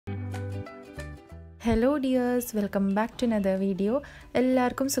Hello dears, welcome back to another video.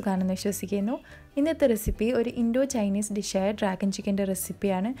 എല്ലാവർക്കും സുഖാണെന്ന് വിശ്വസിക്കുന്നു. ഇന്നത്തെ റെസിപ്പി ഒരു ഇൻഡോ ചൈനീസ് ഡിഷായ ഡ്രാഗൺ ചിക്കൻ്റെ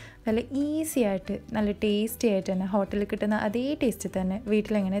റെസിപ്പിയാണ്. നല്ല ഈസി ആയിട്ട് നല്ല ടേസ്റ്റി ആയിട്ട് തന്നെ ഹോട്ടലിൽ കിട്ടുന്ന അതേ ടേസ്റ്റ് തന്നെ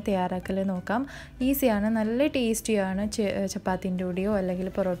വീട്ടിലെങ്ങനെ തയ്യാറാക്കല് നോക്കാം. ഈസിയാണ്, നല്ല ടേസ്റ്റിയാണ്. ചപ്പാത്തിൻ്റെ കൂടെയോ അല്ലെങ്കിൽ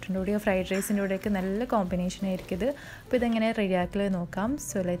പൊറോട്ടൻ്റെ കൂടെയോ ഫ്രൈഡ് റൈസിൻ്റെ കൂടെയൊക്കെ നല്ല കോമ്പിനേഷൻ ആയിരിക്കും ഇത്. അപ്പോൾ ഇതെങ്ങനെ റെഡിയാക്കല് നോക്കാം.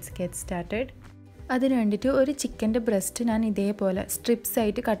 So let's get started. അതിന് വേണ്ടിയിട്ട് ഒരു ചിക്കൻ്റെ ബ്രസ്റ്റ് ഞാൻ ഇതേപോലെ സ്ട്രിപ്സ്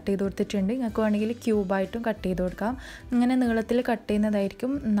ആയിട്ട് കട്ട് ചെയ്ത് കൊടുത്തിട്ടുണ്ട്. നിങ്ങൾക്ക് വേണമെങ്കിൽ ക്യൂബായിട്ടും കട്ട് ചെയ്ത് കൊടുക്കാം. ഇങ്ങനെ നീളത്തിൽ കട്ട്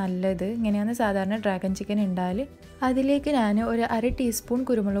ചെയ്യുന്നതായിരിക്കും നല്ലത്. ഇങ്ങനെയാണ് സാധാരണ ഡ്രാഗൺ ചിക്കൻ ഉണ്ടായാൽ. അതിലേക്ക് ഞാൻ ഒരു 1/2 ടീസ്പൂൺ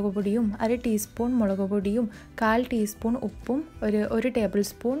കുരുമുളക് പൊടിയും 1/2 ടീസ്പൂൺ മുളക് പൊടിയും 1/4 ടീസ്പൂൺ ഉപ്പും ഒരു ടേബിൾ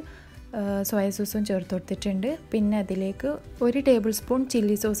സ്പൂൺ സോയ സോസും ചേർത്ത് കൊടുത്തിട്ടുണ്ട്. പിന്നെ അതിലേക്ക് 1 ടേബിൾ സ്പൂൺ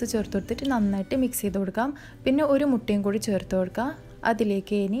ചില്ലി സോസ് ചേർത്ത് കൊടുത്തിട്ട് നന്നായിട്ട് മിക്സ് ചെയ്ത് കൊടുക്കാം. പിന്നെ ഒരു മുട്ടയും കൂടി ചേർത്ത് കൊടുക്കാം.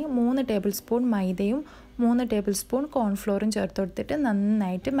 അതിലേക്ക് ഇനി 3 ടേബിൾ സ്പൂൺ മൈദയും 3 ടേബിൾ സ്പൂൺ കോൺഫ്ലോറും ചേർത്ത് കൊടുത്തിട്ട്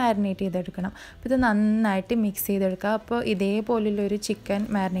നന്നായിട്ട് മാരിനേറ്റ് ചെയ്തെടുക്കണം. അപ്പോൾ ഇത് നന്നായിട്ട് മിക്സ് ചെയ്തെടുക്കുക. അപ്പോൾ ഇതേപോലുള്ളൊരു ചിക്കൻ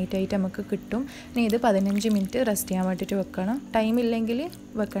മാരിനേറ്റ് ആയിട്ട് നമുക്ക് കിട്ടും. ഇനി ഇത് 15 മിനിറ്റ് റെസ്റ്റ് ചെയ്യാൻ വേണ്ടിയിട്ട് വെക്കണം. ടൈമില്ലെങ്കിൽ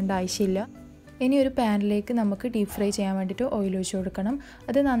വെക്കേണ്ട ആവശ്യമില്ല. ഇനി ഒരു പാനിലേക്ക് നമുക്ക് ഡീപ്പ് ഫ്രൈ ചെയ്യാൻ വേണ്ടിയിട്ട് ഓയിൽ ഒഴിച്ച് കൊടുക്കണം.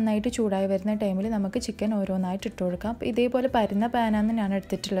 അത് നന്നായിട്ട് ചൂടായി വരുന്ന ടൈമിൽ നമുക്ക് ചിക്കൻ ഓരോന്നായിട്ട് ഇട്ട് കൊടുക്കാം. അപ്പോൾ ഇതേപോലെ പരന്ന പാനാണ് ഞാൻ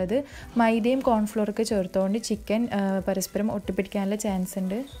എടുത്തിട്ടുള്ളത്. മൈദയും കോൺഫ്ലോറൊക്കെ ചേർത്തുകൊണ്ട് ചിക്കൻ പരസ്പരം ഒട്ടിപ്പിടിക്കാനുള്ള ചാൻസ്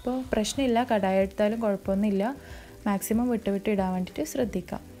ഉണ്ട്. അപ്പോൾ പ്രശ്നമില്ല, കടായി എടുത്താലും കുഴപ്പമൊന്നുമില്ല. മാക്സിമം വിട്ട് ഇടാൻ വേണ്ടിയിട്ട്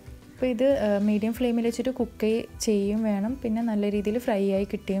ശ്രദ്ധിക്കാം. അപ്പോൾ ഇത് മീഡിയം ഫ്ലെയിമിൽ വെച്ചിട്ട് കുക്ക് ചെയ്യും വേണം. പിന്നെ നല്ല രീതിയിൽ ഫ്രൈ ആയി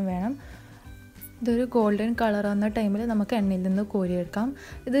കിട്ടുകയും വേണം. ഇതൊരു ഗോൾഡൻ കളർ ആവുന്ന ടൈമിൽ നമുക്ക് എണ്ണയിൽ നിന്ന് കോരിയെടുക്കാം.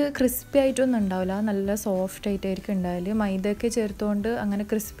 ഇത് ക്രിസ്പി ആയിട്ടൊന്നും ഉണ്ടാവില്ല, നല്ല സോഫ്റ്റ് ആയിട്ടായിരിക്കും ഉണ്ടാവില്ല. മൈദയൊക്കെ ചേർത്തുകൊണ്ട് അങ്ങനെ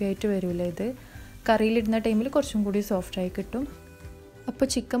ക്രിസ്പി ആയിട്ട് വരില്ല. ഇത് കറിയിലിടുന്ന ടൈമിൽ കുറച്ചും കൂടി സോഫ്റ്റായി കിട്ടും. അപ്പോൾ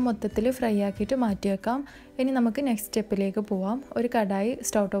ചിക്കൻ മൊത്തത്തിൽ ഫ്രൈ ആക്കിയിട്ട് മാറ്റി വെക്കാം. ഇനി നമുക്ക് നെക്സ്റ്റ് സ്റ്റെപ്പിലേക്ക് പോവാം. ഒരു കടായി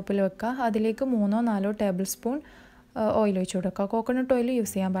സ്റ്റൗ ടോപ്പിൽ വെക്കുക. അതിലേക്ക് 3-4 ടേബിൾ സ്പൂൺ ഓയിൽ ഒഴിച്ച് കൊടുക്കുക. കോക്കനട്ട് ഓയിൽ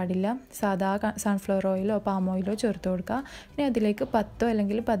യൂസ് ചെയ്യാൻ പാടില്ല. സാധാ സൺഫ്ലവർ ഓയിലോ പാം ഓയിലോ ചേർത്ത് കൊടുക്കുക. ഇനി അതിലേക്ക് 10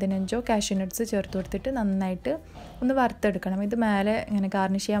 അല്ലെങ്കിൽ 15 കാഷ്യൂ നട്ട്സ് ചേർത്ത് കൊടുത്തിട്ട് നന്നായിട്ട് ഒന്ന് വറുത്തെടുക്കണം. ഇത് മേലെ ഇങ്ങനെ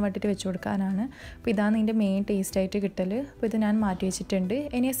ഗാർണിഷ് ചെയ്യാൻ വേണ്ടിയിട്ട് വെച്ച് കൊടുക്കാനാണ്. അപ്പോൾ ഇതാണ് ഇതിൻ്റെ മെയിൻ ടേസ്റ്റായിട്ട് കിട്ടൽ. അപ്പോൾ ഇത് ഞാൻ മാറ്റി വെച്ചിട്ടുണ്ട്.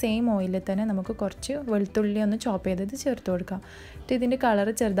 ഇനി സെയിം ഓയിലിൽ തന്നെ നമുക്ക് കുറച്ച് വെളുത്തുള്ളി ഒന്ന് ചോപ്പ് ചെയ്തത് ചേർത്ത് കൊടുക്കാം. ഇതിൻ്റെ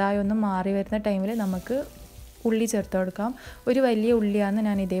കളറ് ചെറുതായി ഒന്ന് മാറി വരുന്ന ടൈമിൽ നമുക്ക് ഉള്ളി ചേർത്ത് കൊടുക്കാം. ഒരു വലിയ ഉള്ളിയാണ്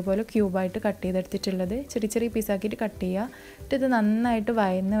ഞാൻ ഇതേപോലെ ക്യൂബായിട്ട് കട്ട് ചെയ്തെടുത്തിട്ടുള്ളത്. ചെറിയ പീസാക്കിയിട്ട് കട്ട് ചെയ്യുക. ഇത് നന്നായിട്ട്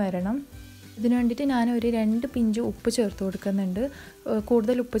വഴന്ന് വരണം. ഇതിന് വേണ്ടിയിട്ട് ഞാൻ ഒരു 2 പിഞ്ച് ഉപ്പ് ചേർത്ത് കൊടുക്കുന്നുണ്ട്.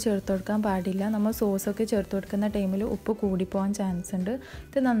 കൂടുതൽ ഉപ്പ് ചേർത്ത് കൊടുക്കാൻ പാടില്ല. നമ്മൾ സോസൊക്കെ ചേർത്ത് കൊടുക്കുന്ന ടൈമിൽ ഉപ്പ് കൂടിപ്പോകാൻ ചാൻസ് ഉണ്ട്.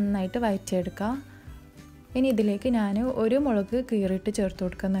 ഇത് നന്നായിട്ട് വഴറ്റിയെടുക്കുക. ഇനി ഇതിലേക്ക് ഞാൻ ഒരു മുളക് കീറിയിട്ട് ചേർത്ത്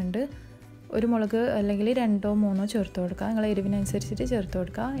കൊടുക്കുന്നുണ്ട്. ഒരു മുളക് അല്ലെങ്കിൽ 2-3 ചേർത്ത് കൊടുക്കുക. നിങ്ങൾ എരിവിനനുസരിച്ചിട്ട് ചേർത്ത്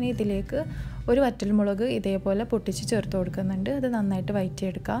കൊടുക്കുക. ഇനി ഇതിലേക്ക് ഒരു വറ്റൽമുളക് ഇതേപോലെ പൊട്ടിച്ച് ചേർത്ത് കൊടുക്കുന്നുണ്ട്. അത് നന്നായിട്ട്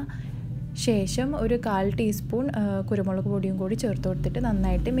വഴറ്റിയെടുക്കുക. ശേഷം ഒരു 1/4 ടീസ്പൂൺ കുരുമുളക് പൊടിയും കൂടി ചേർത്ത് കൊടുത്തിട്ട്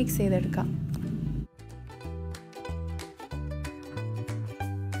നന്നായിട്ട് മിക്സ് ചെയ്തെടുക്കുക.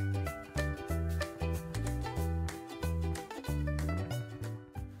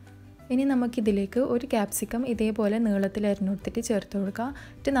 ഇനി നമുക്കിതിലേക്ക് ഒരു ക്യാപ്സിക്കം ഇതേപോലെ നീളത്തിൽ അരിഞ്ഞു കൊടുത്തിട്ട് ചേർത്ത് കൊടുക്കുക.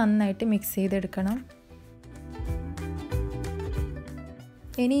 ഇത് നന്നായിട്ട് മിക്സ് ചെയ്തെടുക്കണം.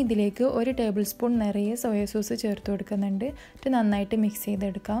 ഇനി ഇതിലേക്ക് 1 ടേബിൾ സ്പൂൺ നിറയെ സോയ സോസ് ചേർത്ത് കൊടുക്കുന്നുണ്ട്. ഇത് നന്നായിട്ട് മിക്സ്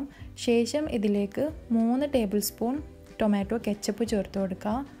ചെയ്തെടുക്കാം. ശേഷം ഇതിലേക്ക് 3 ടേബിൾ സ്പൂൺ ടൊമാറ്റോ കെച്ചപ്പ് ചേർത്ത്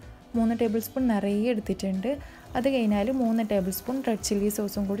കൊടുക്കുക. 3 ടേബിൾ സ്പൂൺ നിറയെ എടുത്തിട്ടുണ്ട്. അത് കഴിഞ്ഞാൽ 3 ടേബിൾ സ്പൂൺ റെഡ് ചില്ലി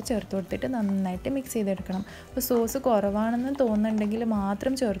സോസും കൂടി ചേർത്ത് കൊടുത്തിട്ട് നന്നായിട്ട് മിക്സ് ചെയ്തെടുക്കണം. അപ്പോൾ സോസ് കുറവാണെന്ന് തോന്നുന്നുണ്ടെങ്കിൽ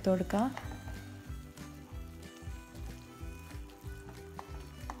മാത്രം ചേർത്ത് കൊടുക്കുക.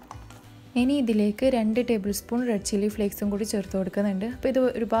 ഇനി ഇതിലേക്ക് 2 ടേബിൾ സ്പൂൺ റെഡ് ചില്ലി ഫ്ലേക്സും കൂടി ചേർത്ത് കൊടുക്കുന്നുണ്ട്. അപ്പോൾ ഇത്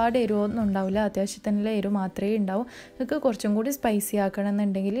ഒരുപാട് എരിവൊന്നും ഉണ്ടാവില്ല, അത്യാവശ്യത്തിനുള്ള എരിവ് മാത്രമേ ഉണ്ടാവും. നിങ്ങൾക്ക് കുറച്ചും കൂടി സ്പൈസി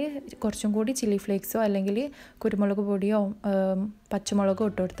ആക്കണമെന്നുണ്ടെങ്കിൽ കുറച്ചും കൂടി ചില്ലി ഫ്ലേക്സോ അല്ലെങ്കിൽ കുരുമുളക് പൊടിയോ പച്ചമുളകോ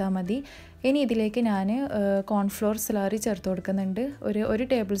ഇട്ട് കൊടുത്താൽ മതി. ഇനി ഇതിലേക്ക് ഞാൻ കോൺഫ്ലോർ സ്ലറി ചേർത്ത് കൊടുക്കുന്നുണ്ട്. ഒരു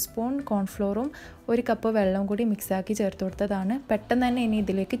ടേബിൾ സ്പൂൺ കോൺഫ്ലോറും 1 കപ്പ് വെള്ളം കൂടി മിക്സാക്കി ചേർത്ത് കൊടുത്തതാണ്. പെട്ടെന്ന് തന്നെ ഇനി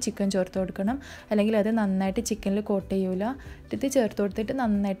ഇതിലേക്ക് ചിക്കൻ ചേർത്ത് കൊടുക്കണം, അല്ലെങ്കിൽ അത് നന്നായിട്ട് ചിക്കനിൽ കോട്ട് ചെയ്യൂല. ഇത് ചേർത്ത് കൊടുത്തിട്ട്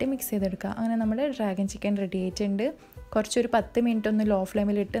നന്നായിട്ട് മിക്സ് ചെയ്തെടുക്കുക. അങ്ങനെ നമ്മുടെ ഡ്രാഗൺ ചിക്കൻ റെഡി ആയിട്ടുണ്ട്. കുറച്ചൊരു 10 മിനിറ്റ് ഒന്ന് ലോ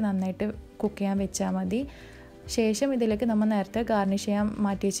ഫ്ലെയിമിലിട്ട് നന്നായിട്ട് കുക്ക് ചെയ്യാൻ വെച്ചാൽ മതി. ശേഷം ഇതിലേക്ക് നമ്മൾ നേരത്തെ ഗാർണിഷ് ചെയ്യാൻ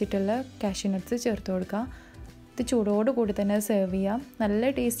മാറ്റി വെച്ചിട്ടുള്ള കാഷ്യൂ നട്ട്സ് ചേർത്ത് കൊടുക്കുക. ഇത് ചൂടോടുകൂടി തന്നെ സെർവ് ചെയ്യാം. നല്ല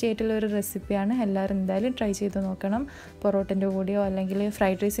ടേസ്റ്റി ആയിട്ടുള്ളൊരു റെസിപ്പിയാണ്. എല്ലാവരും എന്തായാലും ട്രൈ ചെയ്ത് നോക്കണം. പൊറോട്ടൻ്റെ കൂടെയോ അല്ലെങ്കിൽ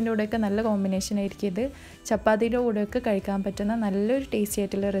ഫ്രൈഡ് റൈസിൻ്റെ കൂടെയൊക്കെ നല്ല കോമ്പിനേഷൻ ആയിരിക്കും ഇത്. ചപ്പാത്തിയുടെ കൂടെയൊക്കെ കഴിക്കാൻ പറ്റുന്ന നല്ലൊരു ടേസ്റ്റി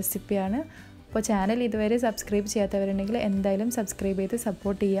ആയിട്ടുള്ള റെസിപ്പിയാണ്. അപ്പോൾ ചാനൽ ഇതുവരെ സബ്സ്ക്രൈബ് ചെയ്യാത്തവരുണ്ടെങ്കിൽ എന്തായാലും സബ്സ്ക്രൈബ് ചെയ്ത്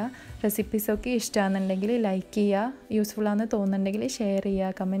സപ്പോർട്ട് ചെയ്യുക. റെസിപ്പീസൊക്കെ ഇഷ്ടമാണെന്നുണ്ടെങ്കിൽ ലൈക്ക് ചെയ്യുക. യൂസ്ഫുൾ ആണെന്ന് തോന്നുന്നുണ്ടെങ്കിൽ ഷെയർ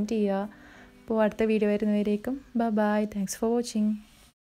ചെയ്യുക, കമൻറ്റ് ചെയ്യുക. അപ്പോൾ അടുത്ത video വരുന്നവരേക്കും by. Thanks for watching.